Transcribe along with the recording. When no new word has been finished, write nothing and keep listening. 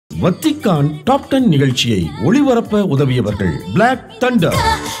Vatican top 10 நிகழ்ச்சியை ஒளிபரப்ப உதவியவர்கள் black Thunder.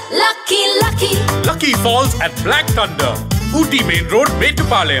 Lucky Falls at Black Thunder, Ooty Main Road,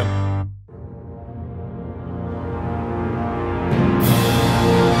 Mettupalayam.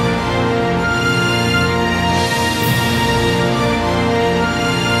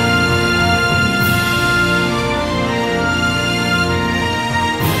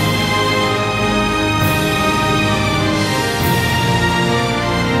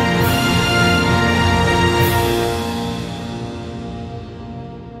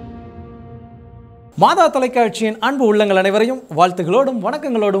 மாதா தொலைக்காட்சியின் அன்பு உள்ளங்கள் அனைவரையும் வாழ்த்துகளோடும்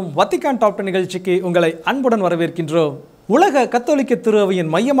வணக்கங்களோடும் வத்திக்கான் டாப் 10 நிகழ்ச்சிக்கு உங்களை அன்புடன் வரவேற்கின்றோம். உலக கத்தோலிக்க திருஅவையின்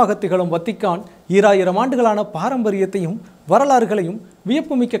மையமாக திகழும் வத்திக்கான் 2000 ஆண்டுகளான பாரம்பரியத்தையும் வரலாறுகளையும்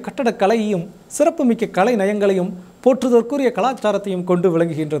வியப்புமிக்க கட்டடக்கலையையும் சிறப்புமிக்க கலை நயங்களையும் போற்றுதற்குரிய கலாச்சாரத்தையும் கொண்டு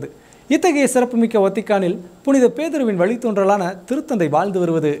விளங்குகின்றது. இத்தகைய சிறப்புமிக்க வத்திக்கானில் புனித பேதுருவின் வழித்தோன்றலான திருத்தந்தை வாழ்ந்து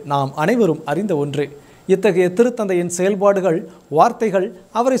வருவது நாம் அனைவரும் அறிந்த ஒன்று. இத்தகைய திருத்தந்தையின் செயல்பாடுகள், வார்த்தைகள்,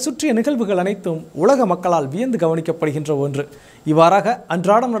 அவரை சுற்றிய நிகழ்வுகள் அனைத்தும் உலக மக்களால் வியந்து கவனிக்கப்படுகின்ற ஒன்று. இவ்வாறாக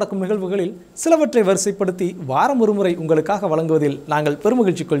அன்றாடம் நடக்கும் நிகழ்வுகளில் சிலவற்றை வரிசைப்படுத்தி வாரம் ஒருமுறை உங்களுக்காக வழங்குவதில் நாங்கள்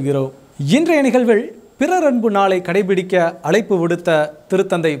பெருமகிழ்ச்சி கொள்கிறோம். இன்றைய நிகழ்வில் பிறர் அன்பு நாளை கடைபிடிக்க அழைப்பு விடுத்த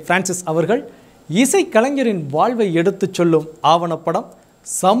திருத்தந்தை பிரான்சிஸ் அவர்கள் இசை கலைஞரின் வாழ்வை எடுத்துச் சொல்லும் ஆவணப்படம்,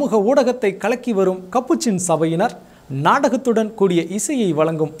 சமூக ஊடகத்தை கலக்கி வரும் கப்புச்சின் சபையினர், நாடகத்துடன் கூடிய இசையை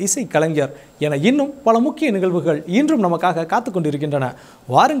வழங்கும் இசை கலைஞர் என இன்னும் பல முக்கிய நிகழ்வுகள் இன்றும் நமக்காக காத்து கொண்டிருக்கின்றன.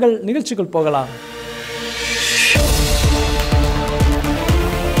 வாருங்கள் நிகழ்ச்சிக்குள் போகலாம்.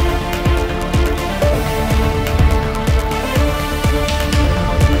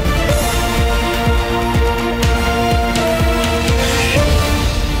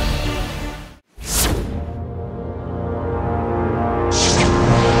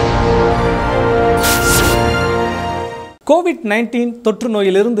 கோவிட்-19 தொற்று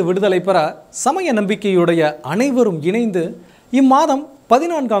நோயிலிருந்து விடுதலை பெற சமய நம்பிக்கையுடைய அனைவரும் இணைந்து இம்மாதம்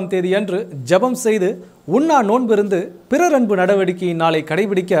 14ஆம் தேதியன்று ஜெபம் செய்து உண்ணா நோன்பிருந்து பிறர் அன்பு நடவடிக்கையின் நாளை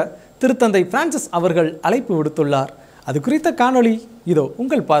கடைபிடிக்க திருத்தந்தை பிரான்சிஸ் அவர்கள் அழைப்பு விடுத்துள்ளார். அது குறித்த காணொளி இதோ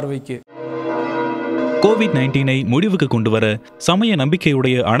உங்கள் பார்வைக்கு. கோவிட்-19 முடிவுக்கு கொண்டுவர சமய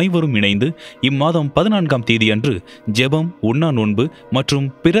நம்பிக்கையுடைய அனைவரும் இணைந்து இம்மாதம் 14ஆம் தேதி அன்று ஜெபம், உண்ணா நோன்பு மற்றும்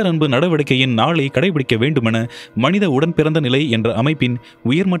பிறர் அன்பு நடவடிக்கையின் நாளை கடைபிடிக்க வேண்டுமென மனித உடன் பிறந்த நிலை என்ற அமைப்பின்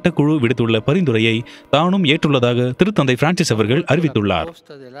உயர்மட்ட குழு விடுத்துள்ள பரிந்துரையை தானும் ஏற்றுள்ளதாக திருத்தந்தை பிரான்சிஸ் அவர்கள் அறிவித்துள்ளார்.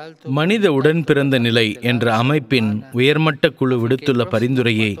 மனித உடன் பிறந்த நிலை என்ற அமைப்பின் உயர்மட்ட குழு விடுத்துள்ள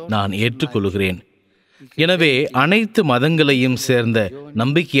பரிந்துரையை நான் ஏற்றுக்கொள்கிறேன். எனவே அனைத்து மதங்களையும் சேர்ந்த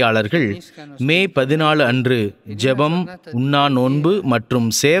நம்பிக்கையாளர்கள் மே 14 அன்று ஜெபம், உண்ணா நோன்பு மற்றும்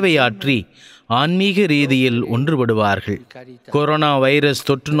சேவையாற்றி ஆன்மீக ரீதியில் ஒன்றுபடுவார்கள். கொரோனா வைரஸ்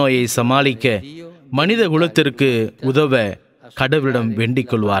தொற்று நோயை சமாளிக்க மனித குலத்திற்கு உதவ கடவுளிடம் வேண்டிக்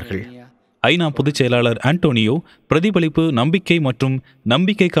கொள்வார்கள். ஐநா பொதுச் செயலாளர் ஆண்டோனியோ பிரதிபலிப்பு, நம்பிக்கை மற்றும்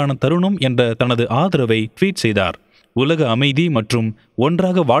நம்பிக்கைக்கான தருணம் என்ற தனது ஆதரவை ட்வீட் செய்தார். உலக அமைதி மற்றும்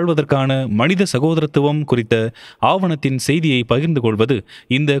ஒன்றாக வாழ்வதற்கான மனித சகோதரத்துவம் குறித்த ஆவணத்தின் செய்தியை பகிர்ந்து கொள்வது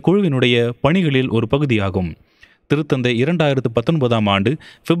இந்த குழுவினுடைய பணிகளில் ஒரு பகுதியாகும். திருத்தந்தை 2019ஆம் ஆண்டு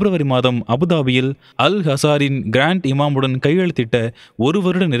பிப்ரவரி மாதம் அபுதாபியில் அல் ஹசாரின் கிராண்ட் இமாமுடன் கையெழுத்திட்ட ஒரு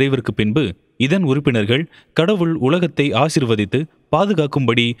வருட நிறைவிற்கு பின்பு இதன் உறுப்பினர்கள் கடவுள் உலகத்தை ஆசீர்வதித்து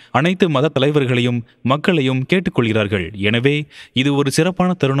பாதுகாக்கும்படி அனைத்து மத தலைவர்களையும் மக்களையும் கேட்டுக்கொள்கிறார்கள். எனவே இது ஒரு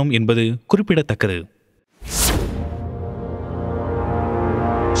சிறப்பான தருணம் என்பது குறிப்பிடத்தக்கது.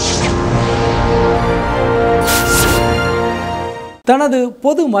 தனது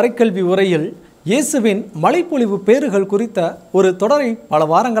பொது மறைக்கல்வி உரையில் இயேசுவின் மழைப்பொழிவு பேறுகள் குறித்த ஒரு தொடரை பல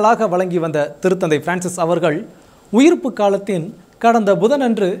வாரங்களாக வழங்கி வந்த திருத்தந்தை பிரான்சிஸ் அவர்கள் உயிர்ப்பு காலத்தின் கடந்த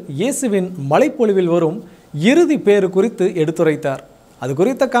புதனன்று இயேசுவின் மழைப்பொழிவில் வரும் இறுதி பேறு குறித்து எடுத்துரைத்தார். அது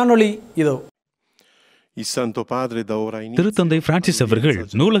குறித்த காணொளி இதோ. திருத்தந்தை பிரான்சிஸ் அவர்கள்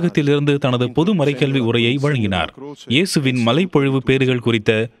நூலகத்திலிருந்து தனது பொது மறைக்கல்வி உரையை வழங்கினார். இயேசுவின் மலைப்பொழிவு பேறுகள்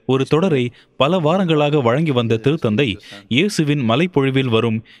குறித்த ஒரு தொடரை பல வாரங்களாக வழங்கி வந்த திருத்தந்தை இயேசுவின் மலைப்பொழிவில்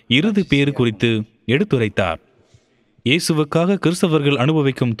வரும் இறுதி பேறு குறித்து எடுத்துரைத்தார். இயேசுவுக்காக கிறிஸ்தவர்கள்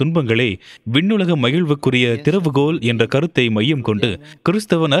அனுபவிக்கும் துன்பங்களே விண்ணுலக மகிழ்வுக்குரிய திறவுகோல் என்ற கருத்தை மையம் கொண்டு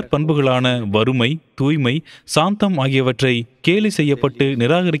கிறிஸ்தவ நற்பண்புகளான வறுமை, தூய்மை, சாந்தம் ஆகியவற்றை கேலி செய்யப்பட்டு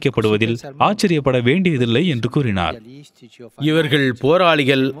நிராகரிக்கப்படுவதில் ஆச்சரியப்பட வேண்டியதில்லை என்று கூறினார். இவர்கள்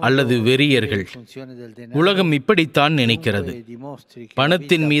போராளிகள் அல்லது வெறியர்கள். உலகம் இப்படித்தான் நினைக்கிறது.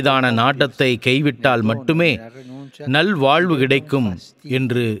 பணத்தின் மீதான நாட்டத்தை கைவிட்டால் மட்டுமே நல்வாழ்வு கிடைக்கும்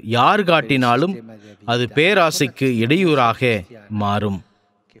என்று யார் காட்டினாலும் அது பேராசைக்கு இடையூறாக மாறும்.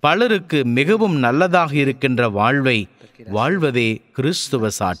 பலருக்கு மிகவும் நல்லதாக இருக்கின்ற வாழ்வை வாழ்வதே கிறிஸ்துவ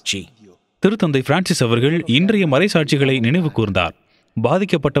சாட்சி. திருத்தந்தை பிரான்சிஸ் அவர்கள் இன்றைய மறைசாட்சிகளை நினைவு கூர்ந்தார்.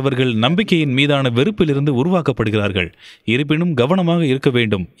 பாதிக்கப்பட்டவர்கள் நம்பிக்கையின் மீதான வெறுப்பிலிருந்து உருவாக்கப்படுகிறார்கள். இருப்பினும் கவனமாக இருக்க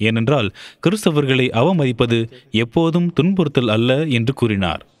வேண்டும், ஏனென்றால் கிறிஸ்தவர்களை அவமதிப்பது எப்போதும் துன்புறுத்தல் அல்ல என்று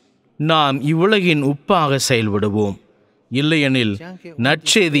கூறினார். நாம் இவ்வுலகின் உப்பாக செயல்படுவோம். இல்லையெனில்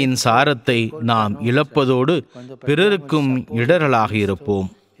நற்செய்தியின் சாரத்தை நாம் இழப்பதோடு பிறருக்கும் இடரலாக இருப்போம்.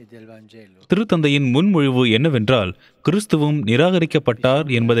 திருத்தந்தையின் முன்மொழிவு என்னவென்றால், கிறிஸ்துவும் நிராகரிக்கப்பட்டார்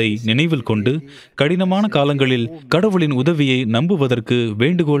என்பதை நினைவில் கொண்டு கடினமான காலங்களில் கடவுளின் உதவியை நம்புவதற்கு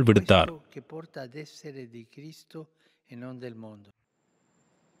வேண்டுகோள் விடுத்தார்.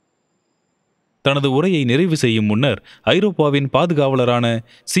 தனது உரையை நிறைவு செய்யும் முன்னர் ஐரோப்பாவின் பாதுகாவலரான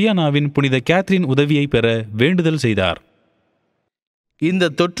சியானாவின் புனித கேத்ரின் உதவியை பெற வேண்டுதல் செய்தார்.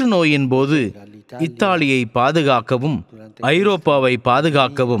 இந்த தொற்று நோயின் போது இத்தாலியை பாதுகாக்கவும் ஐரோப்பாவை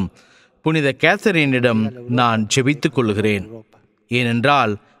பாதுகாக்கவும் புனித கேத்தரினிடம் நான் ஜெபித்துக் கொள்கிறேன்.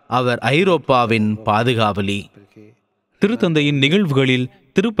 ஏனென்றால் அவர் ஐரோப்பாவின் பாதுகாவலி. திருத்தந்தையின் நிகழ்வுகளில்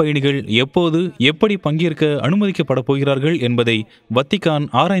திருப்பயணிகள் எப்போது எப்படி பங்கேற்க அனுமதிக்கப்பட போகிறார்கள் என்பதை வத்திக்கான்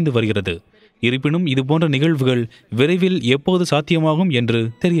ஆராய்ந்து வருகிறது. இருப்பினும் இதுபோன்ற நிகழ்வுகள் விரைவில் எப்போது சாத்தியமாகும் என்று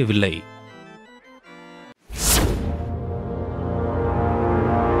தெரியவில்லை.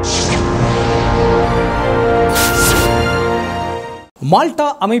 மால்டா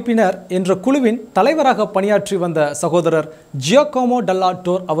அமைப்பினர் என்ற குழுவின் தலைவராக பணியாற்றி வந்த சகோதரர் ஜியோகோமோ டல்லா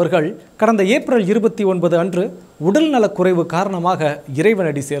டோர் அவர்கள் கடந்த ஏப்ரல் 29 அன்று உடல்நலக்குறைவு காரணமாக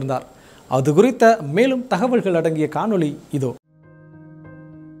இறைவனடி சேர்ந்தார். அது குறித்த மேலும் தகவல்கள் அடங்கிய காணொளி இதோ.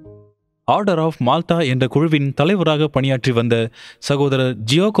 ஆர்டர் ஆஃப் மால்டா என்ற குழுவின் தலைவராக பணியாற்றி வந்த சகோதரர்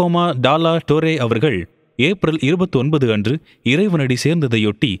ஜியோகோமா டாலா டோரே அவர்கள் ஏப்ரல் 29 அன்று இறைவனடி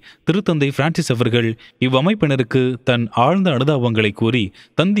சேர்ந்ததையொட்டி திருத்தந்தை பிரான்சிஸ் அவர்கள் இவ்வமைப்பினருக்கு தன் ஆழ்ந்த அனுதாபங்களை கூறி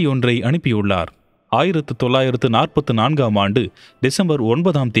தந்தியொன்றை அனுப்பியுள்ளார். 1944 ஆண்டு டிசம்பர்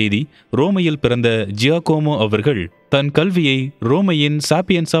 9 ரோமையில் பிறந்த ஜியாகோமோ அவர்கள் தன் கல்வியை ரோமையின்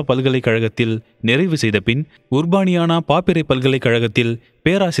சாப்பியன்சா பல்கலைக்கழகத்தில் நிறைவு செய்த பின் உர்பானியானா பாப்பிரை பல்கலைக்கழகத்தில்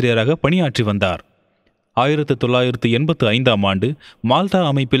பேராசிரியராக பணியாற்றி வந்தார். 1985 ஆண்டு மால்டா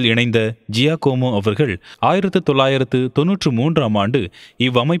அமைப்பில் இணைந்த ஜியாகோமோ அவர்கள் 1993 ஆண்டு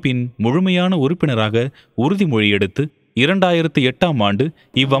இவ்வமைப்பின் முழுமையான உறுப்பினராக உறுதிமொழி எடுத்து 2008 ஆண்டு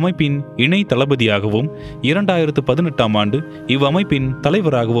இவ்வமைப்பின் இணை தளபதியாகவும் 2018 ஆண்டு இவ்வமைப்பின்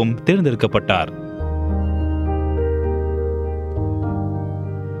தலைவராகவும் தேர்ந்தெடுக்கப்பட்டார்.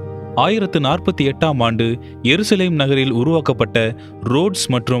 1048 ஆண்டு எருசலேம் நகரில் உருவாக்கப்பட்ட ரோட்ஸ்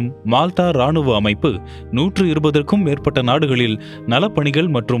மற்றும் மால்டா இராணுவ அமைப்பு 120க்கும் மேற்பட்ட நாடுகளில் நலப்பணிகள்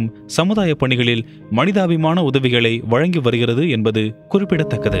மற்றும் சமுதாய பணிகளில் மனிதாபிமான உதவிகளை வழங்கி வருகிறது என்பது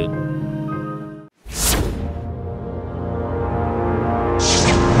குறிப்பிடத்தக்கது.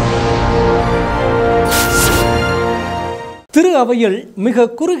 திரு அவையில்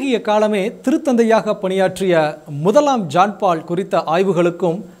மிக குறுகிய காலமே திருத்தந்தையாக பணியாற்றிய முதலாம் ஜான்பால் குறித்த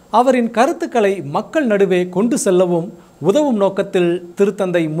ஆய்வுகளுக்கும் அவரின் கருத்துக்களை மக்கள் நடுவே கொண்டு செல்லவும் உதவும் நோக்கத்தில்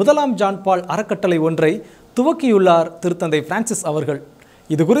திருத்தந்தை முதலாம் ஜான்பால் அறக்கட்டளை ஒன்றை துவக்கியுள்ளார் திருத்தந்தை பிரான்சிஸ் அவர்கள்.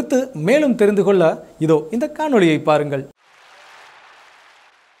 இது குறித்து மேலும் தெரிந்து கொள்ள இதோ இந்த காணொளியை பாருங்கள்.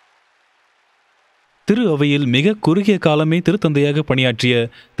 திரு அவையில் மிக குறுகிய காலமே திருத்தந்தையாக பணியாற்றிய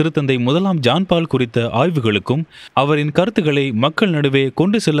திருத்தந்தை முதலாம் ஜான்பால் குறித்த ஆய்வுகளுக்கும் அவரின் கருத்துக்களை மக்கள் நடுவே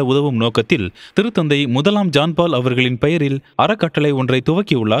கொண்டு செல்ல உதவும் நோக்கத்தில் திருத்தந்தை முதலாம் ஜான்பால் அவர்களின் பெயரில் அறக்கட்டளை ஒன்றை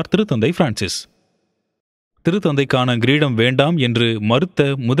துவக்கியுள்ளார் திருத்தந்தை பிரான்சிஸ். திருத்தந்தைக்கான கிரீடம் வேண்டாம் என்று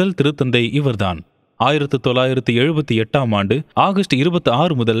மறுத்த முதல் திருத்தந்தை இவர்தான். 1978 ஆண்டு ஆகஸ்ட்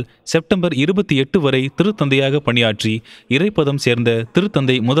 26 முதல் செப்டம்பர் 28 வரை திருத்தந்தையாக பணியாற்றி இறைப்பதம் சேர்ந்த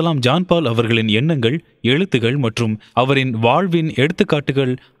திருத்தந்தை முதலாம் ஜான்பால் அவர்களின் எண்ணங்கள், எழுத்துகள் மற்றும் அவரின் வாழ்வின்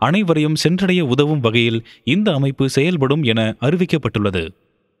எடுத்துக்காட்டுகள் அனைவரையும் சென்றடைய உதவும் வகையில் இந்த அமைப்பு செயல்படும் என அறிவிக்கப்பட்டுள்ளது.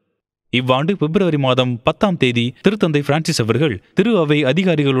 இவ்வாண்டு பிப்ரவரி மாதம் 10 திருத்தந்தை பிரான்சிஸ் அவர்கள் திரு அவை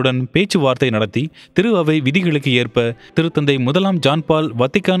அதிகாரிகளுடன் பேச்சுவார்த்தை நடத்தி திரு அவை விதிகளுக்கு ஏற்ப திருத்தந்தை முதலாம் ஜான்பால்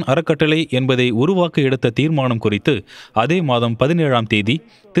வத்திக்கான் அறக்கட்டளை என்பதை உருவாக்க எடுத்த தீர்மானம் குறித்து அதே மாதம் 17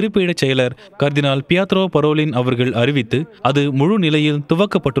 திருப்பீடச் செயலர் கர்தினால் பியாத்ரோ பரோலின் அவர்கள் அறிவித்து அது முழு நிலையில்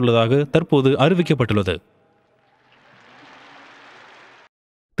துவக்கப்பட்டுள்ளதாக தற்போது அறிவிக்கப்பட்டுள்ளது.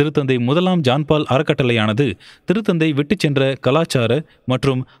 திருத்தந்தை முதலாம் ஜான்பால் அறக்கட்டளையானது திருத்தந்தை விட்டுச் சென்ற கலாச்சார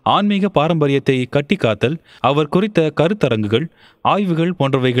மற்றும் ஆன்மீக பாரம்பரியத்தை கட்டிக்காத்தல், அவர் குறித்த கருத்தரங்குகள், ஆய்வுகள்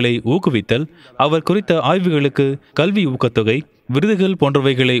போன்றவைகளை ஊக்குவித்தல், அவர் குறித்த ஆய்வுகளுக்கு கல்வி ஊக்கத்தொகை, விருதுகள்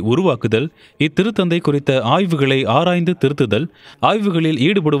போன்றவைகளை உருவாக்குதல், இத்திருத்தந்தை குறித்த ஆய்வுகளை ஆராய்ந்து திருத்துதல், ஆய்வுகளில்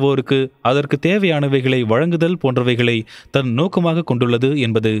ஈடுபடுவோருக்கு அதற்கு தேவையானவைகளை வழங்குதல் போன்றவைகளை தன் நோக்கமாக கொண்டுள்ளது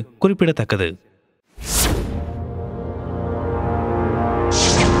என்பது குறிப்பிடத்தக்கது.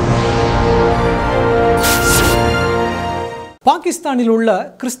 பாகிஸ்தானில் உள்ள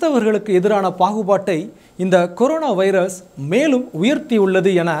கிறிஸ்தவர்களுக்கு எதிரான பாகுபாட்டை இந்த கொரோனா வைரஸ் மேலும்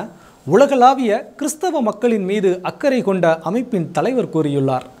உயர்த்தியுள்ளது என உலகளாவிய கிறிஸ்தவ மக்களின் மீது அக்கறை கொண்ட அமைப்பின் தலைவர்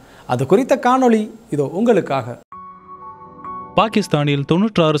கூறியுள்ளார். அது குறித்த காணொளி இதோ உங்களுக்காக. பாகிஸ்தானில்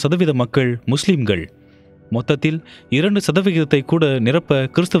 96% மக்கள் முஸ்லிம்கள். மொத்தத்தில் 2% கூட நிரப்ப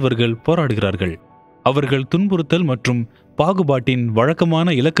கிறிஸ்தவர்கள் போராடுகிறார்கள். அவர்கள் துன்புறுத்தல் மற்றும் பாகுபாட்டின் வழக்கமான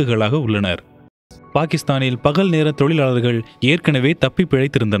இலக்குகளாக உள்ளனர். பாகிஸ்தானில் பகல் நேர தொழிலாளர்கள் ஏற்கனவே தப்பி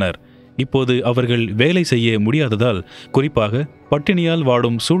பிழைத்திருந்தனர். இப்போது அவர்கள் வேலை செய்ய முடியாததால், குறிப்பாக பட்டினியால்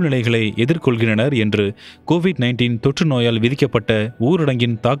வாடும் சூழ்நிலைகளை எதிர்கொள்கின்றனர் என்று கோவிட்-19 தொற்று நோயால் விதிக்கப்பட்ட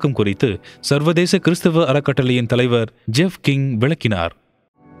ஊரடங்கின் தாக்கம் குறித்து சர்வதேச கிறிஸ்தவ அறக்கட்டளையின் தலைவர் ஜெஃப் கிங் விளக்கினார்.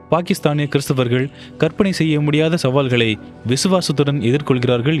 பாகிஸ்தானிய கிறிஸ்தவர்கள் கற்பனை செய்ய முடியாத சவால்களை விசுவாசத்துடன்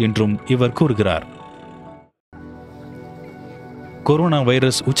எதிர்கொள்கிறார்கள் என்றும் இவர் கூறுகிறார். கொரோனா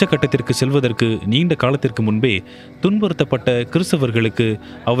வைரஸ் உச்சக்கட்டத்திற்கு செல்வதற்கு நீண்ட காலத்திற்கு முன்பே துன்புறுத்தப்பட்ட கிறிஸ்தவர்களுக்கு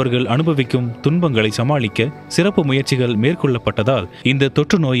அவர்கள் அனுபவிக்கும் துன்பங்களை சமாளிக்க சிறப்பு முயற்சிகள் மேற்கொள்ளப்பட்டதால் இந்த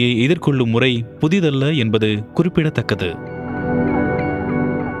தொற்று நோயை எதிர்கொள்ளும் முறை புதிதல்ல என்பது குறிப்பிடத்தக்கது.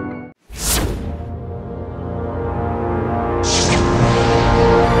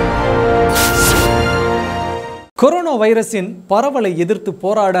 கொரோனா வைரஸின் பரவலை எதிர்த்து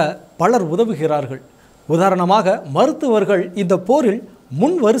போராட பலர் உதவுகிறார்கள். உதாரணமாக மருத்துவர்கள் இந்த போரில்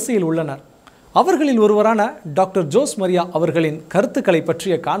முன் வரிசையில் உள்ளனர். அவர்களில் ஒருவரான டாக்டர் ஜோஸ் மரியா அவர்களின் கருத்துக்களை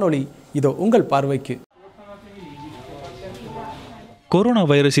பற்றிய காணொளி இதோ உங்கள் பார்வைக்கு. கொரோனா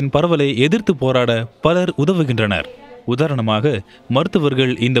வைரஸின் பரவலை எதிர்த்து போராட பலர் உதவுகின்றனர். உதாரணமாக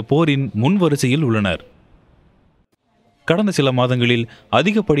மருத்துவர்கள் இந்த போரின் முன் வரிசையில் உள்ளனர். கடந்த சில மாதங்களில்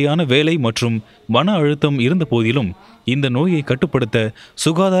அதிகப்படியான வேலை மற்றும் மன அழுத்தம் இருந்த போதிலும் இந்த நோயை கட்டுப்படுத்த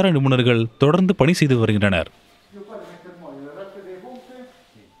சுகாதார நிபுணர்கள் தொடர்ந்து பணி செய்து வருகின்றனர்.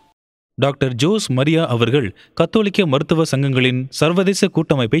 டாக்டர் ஜோஸ் மரியா அவர்கள் கத்தோலிக்க மருத்துவ சங்கங்களின் சர்வதேச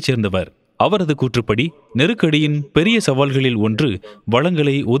கூட்டமைப்பைச் சேர்ந்தவர். அவரது கூற்றுப்படி நெருக்கடியின் பெரிய சவால்களில் ஒன்று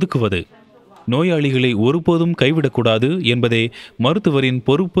வளங்களை ஒதுக்குவது. நோயாளிகளை ஒருபோதும் கைவிடக்கூடாது என்பதே மருத்துவரின்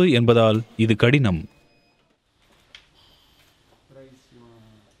பொறுப்பு என்பதால் இது கடினம்.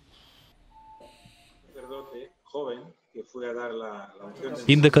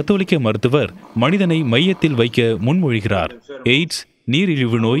 இந்த கத்தோலிக்க மருத்துவர் மனிதனை மையத்தில் வைக்க முன்மொழிகிறார். எய்ட்ஸ்,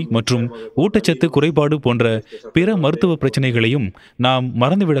 நீரிழிவு நோய் மற்றும் ஊட்டச்சத்து குறைபாடு போன்ற பிற மருத்துவ பிரச்சனைகளையும் நாம்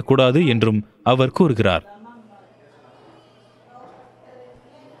மறந்துவிடக்கூடாது என்றும் அவர் கூறுகிறார்.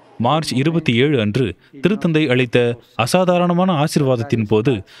 மார்ச் 27 அன்று திருத்தந்தை அளித்த அசாதாரணமான ஆசீர்வாதத்தின்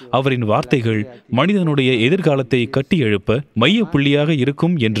போது அவரின் வார்த்தைகள் மனிதனுடைய எதிர்காலத்தை கட்டி எழுப்ப மைய புள்ளியாக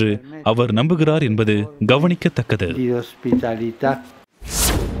இருக்கும் என்று அவர் நம்புகிறார் என்பது கவனிக்கத்தக்கது.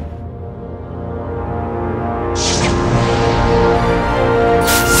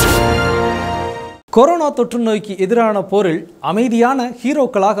 கொரோனா தொற்று நோய்க்கு எதிரான போரில் அமைதியான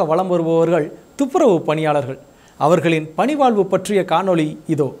ஹீரோக்களாக வலம் வருபவர்கள் துப்புரவு பணியாளர்கள். அவர்களின் பணிவாழ்வு பற்றிய காணொளி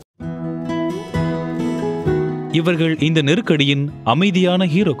இதோ. இவர்கள் இந்த நெருக்கடியின் அமைதியான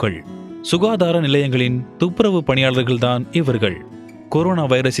ஹீரோக்கள். சுகாதார நிலையங்களின் துப்புரவு பணியாளர்கள்தான் இவர்கள். கொரோனா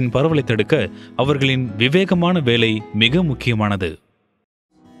வைரஸின் பரவலை தடுக்க அவர்களின் விவேகமான வேலை மிக முக்கியமானது.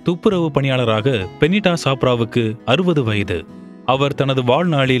 துப்புரவு பணியாளராக பெனிட்டா சாப்ராவுக்கு 60 வயது. அவர் தனது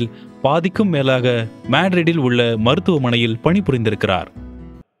வாழ்நாளில் பாதிக்கும் மேலாக மேட்ரிடில் உள்ள மருத்துவமனையில் பணிபுரிந்திருக்கிறார்.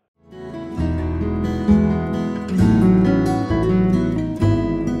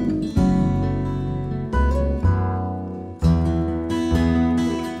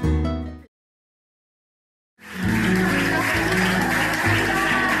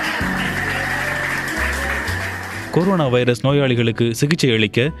 கொரோனா வைரஸ் நோயாளிகளுக்கு சிகிச்சை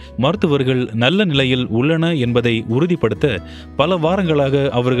அளிக்க மருத்துவர்கள் நல்ல நிலையில் உள்ளன என்பதை உறுதிப்படுத்த பல வாரங்களாக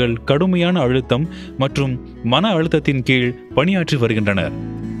அவர்கள் கடுமையான அழுத்தம் மற்றும் மன அழுத்தத்தின் கீழ் பணியாற்றி வருகின்றனர்.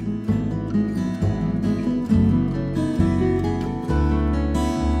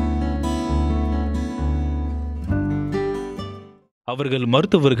 அவர்கள்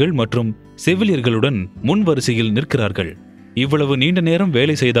மருத்துவர்கள் மற்றும் செவிலியர்களுடன் முன் வரிசையில் நிற்கிறார்கள். இவ்வளவு நீண்ட நேரம்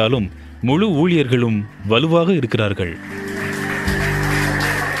வேலை செய்தாலும் முழு ஊழியர்களும் வலுவாக இருக்கிறார்கள்.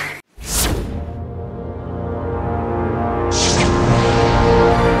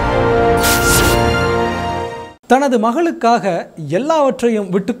 தனது மகளுக்காக எல்லாவற்றையும்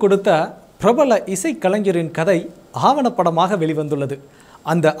விட்டு கொடுத்த பிரபல இசைக்கலைஞரின் கதை ஆவணப்படமாக வெளிவந்துள்ளது.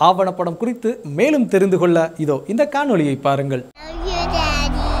 அந்த ஆவணப்படம் குறித்து மேலும் தெரிந்து கொள்ள இதோ இந்த காணொளியை பாருங்கள்.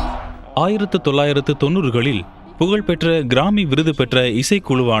 1990களில் புகழ்பெற்ற கிராமி விருது பெற்ற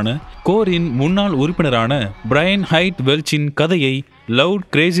இசைக்குழுவான கோரின் முன்னாள் உறுப்பினரான பிரையன் ஹைட் வெல்ச்சின் கதையை லவுட்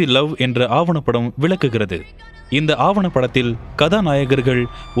கிரேசி லவ் என்ற ஆவணப்படம் விளக்குகிறது. இந்த ஆவணப்படத்தில் கதாநாயகர்கள்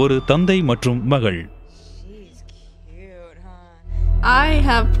ஒரு தந்தை மற்றும் மகள். I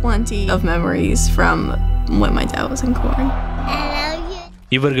have plenty of memories from when my dad was in corn.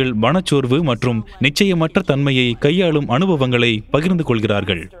 இவர்கள் மனச்சோர்வு மற்றும் நிச்சயமற்ற தன்மையை கையாளும் அனுபவங்களை பகிர்ந்து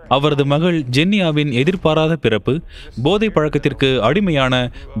கொள்கிறார்கள். அவரது மகள் ஜென்னியாவின் எதிர்பாராத பிறப்பு போதை பழக்கத்திற்கு அடிமையான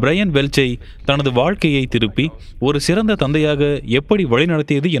பிரையன் வெல்ச்சை தனது வாழ்க்கையை திருப்பி ஒரு சிறந்த தந்தையாக எப்படி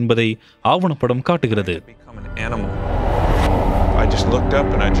வழிநடத்தியது என்பதை ஆவணப்படம் காட்டுகிறது.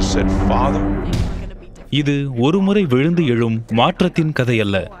 இது ஒருமுறை விழுந்து எழும் மாற்றத்தின்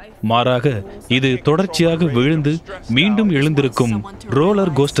கதையல்ல, மாறாக இது தொடர்ச்சியாக விழுந்து மீண்டும் எழுந்திருக்கும்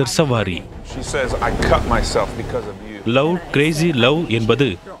ரோலர் கோஸ்டர் சவாரி. லவ் கிரேசி லவ் என்பது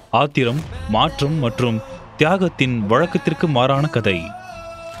ஆத்திரம், மாற்றம் மற்றும் தியாகத்தின் வழக்கத்திற்கு மாறான கதை.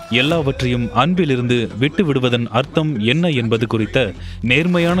 எல்லாவற்றையும் அன்பிலிருந்து விட்டு விடுவதன் அர்த்தம் என்ன என்பது குறித்த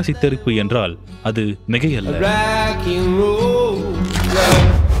நேர்மையான சித்தரிப்பு என்றால் அது மிகையல்ல.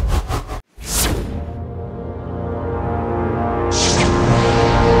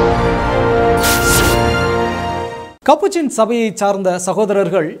 கப்புச்சின் சபையை சார்ந்த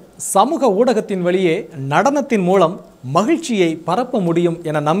சகோதரர்கள் சமூக ஊடகத்தின் வழியே நடனத்தின் மூலம் மகிழ்ச்சியை பரப்ப முடியும்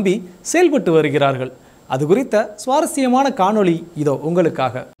என நம்பி செயல்பட்டு வருகிறார்கள். அது குறித்த சுவாரஸ்யமான காணொளி இதோ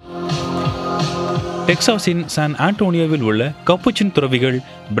உங்களுக்காக. டெக்சாஸின் சான் ஆண்டோனியோவில் உள்ள கப்புச்சின் துறவிகள்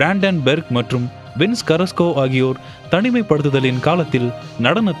பிராண்டன் பெர்க் மற்றும் வின்ஸ் கரஸ்கோ ஆகியோர் தனிமைப்படுத்துதலின் காலத்தில்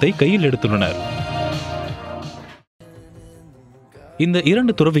நடனத்தை கையில் எடுத்துள்ளனர். இந்த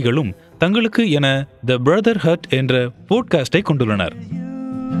இரண்டு துறவிகளும் தங்களுக்கு என த பிரதர் ஹட் என்ற போட்காஸ்டை கொண்டுள்ளனர்.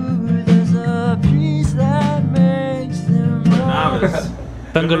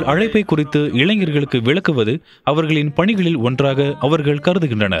 தங்கள் அழைப்பை குறித்து இளைஞர்களுக்கு விளக்குவது அவர்களின் பணிகளில் ஒன்றாக அவர்கள்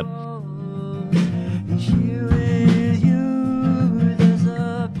கருதுகின்றனர்.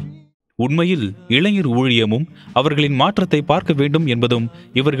 உண்மையில் இளைஞர் ஊழியமும் அவர்களின் மாற்றத்தை பார்க்க வேண்டும் என்பதும்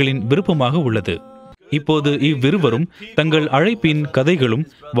இவர்களின் விருப்பமாக உள்ளது. இப்போது இவ்விருவரும் தங்கள் அழைப்பின் கதைகளும்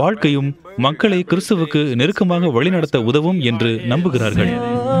வாழ்க்கையும் மக்களை கிறிஸ்துவுக்கு நெருக்கமாக வழிநடத்த உதவும் என்று நம்புகிறார்கள்.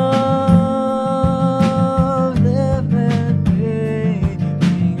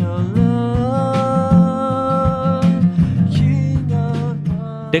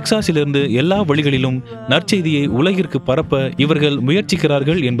 டெக்சாஸிலிருந்து எல்லா வழிகளிலும் நற்செய்தியை உலகிற்கு பரப்ப இவர்கள்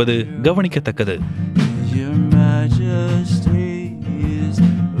முயற்சிக்கிறார்கள் என்பது கவனிக்கத்தக்கது.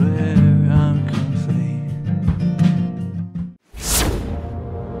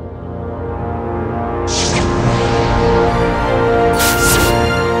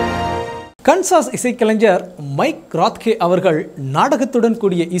 கன்சாஸ் இசைக்கலைஞர் மைக் ராத்கே அவர்கள் நாடகத்துடன்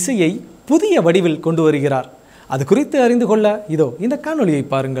கூடிய இசையை புதிய வடிவில் கொண்டு வருகிறார். அது குறித்து அறிந்து கொள்ள இதோ இந்த காணொளியை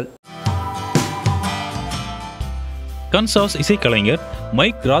பாருங்கள். கன்சாஸ் இசைக்கலைஞர்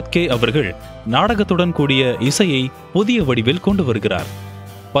மைக் ராத்கே அவர்கள் நாடகத்துடன் கூடிய இசையை புதிய வடிவில் கொண்டு வருகிறார்.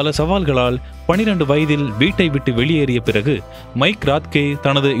 பல சவால்களால் 12 வயதில் வீட்டை விட்டு வெளியேறிய பிறகு மைக் ராத்கே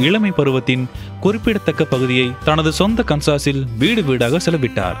தனது இளமை பருவத்தின் குறிப்பிடத்தக்க பகுதியை தனது சொந்த கன்சாஸில் வீடு வீடாக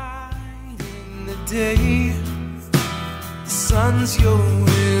செலவிட்டார்.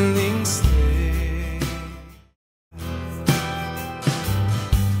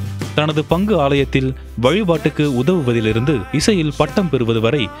 தனது பங்கு ஆலயத்தில் வழிபாட்டுக்கு உதவுவதிலிருந்து இசையில் பட்டம் பெறுவது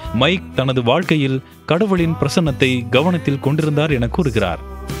வரை மைக் தனது வாழ்க்கையில் கடவுளின் பிரசன்னத்தை கவனத்தில் கொண்டிருந்தார் என கூறுகிறார்.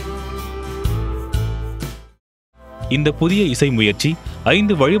 இந்த புதிய இசை முயற்சி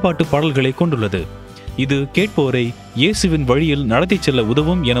 5 வழிபாட்டு பாடல்களை கொண்டுள்ளது. இது கேட்போரை இயேசுவின் வழியில் நடத்திச் செல்ல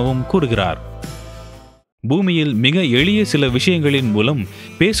உதவும் எனவும் கூறுகிறார். பூமியில் மிக எளிய சில விஷயங்களின் மூலம்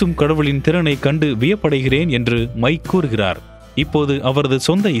பேசும் கடவுளின் திறனை கண்டு வியப்படைகிறேன் என்று மைக் கூறுகிறார். இப்போது அவரது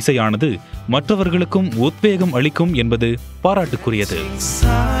சொந்த இசையானது மற்றவர்களுக்கும் உத்வேகம் அளிக்கும் என்பது பாராட்டுக்குரியது.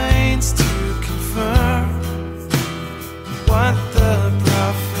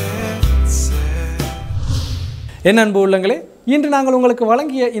 என் அன்பு உள்ளங்களே, இன்று நாங்கள் உங்களுக்கு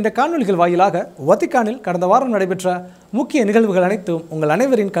வழங்கிய இந்த காணொளிகள் வாயிலாக வத்திக்கானில் கடந்த வாரம் நடைபெற்ற முக்கிய நிகழ்வுகள் அனைத்தும் உங்கள்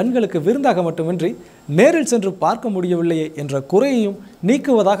அனைவரின் கண்களுக்கு விருந்தாக மட்டுமின்றி நேரில் சென்று பார்க்க முடியவில்லையே என்ற குறையையும்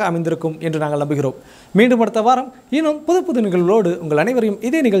நீக்குவதாக அமைந்திருக்கும் என்று நாங்கள் நம்புகிறோம். மீண்டும் அடுத்த வாரம் இன்னும் புது நிகழ்வுகளோடு உங்கள் அனைவரையும்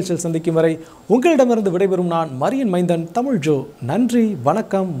இதே நிகழ்ச்சியில் சந்திக்கும் வரை உங்களிடமிருந்து விடைபெறும் நான் மரியின் மைந்தன் தமிழ் ஜோ. நன்றி,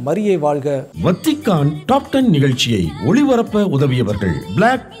 வணக்கம், மரியே வாழ்க. வத்திக்கான் டாப் 10 நிகழ்ச்சியை ஒளிபரப்ப உதவியவர்கள்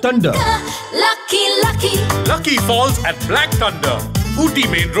black Thunder. Lucky Falls at Black Thunder, Ooty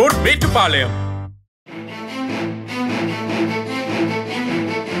Main Road, Metupalayam.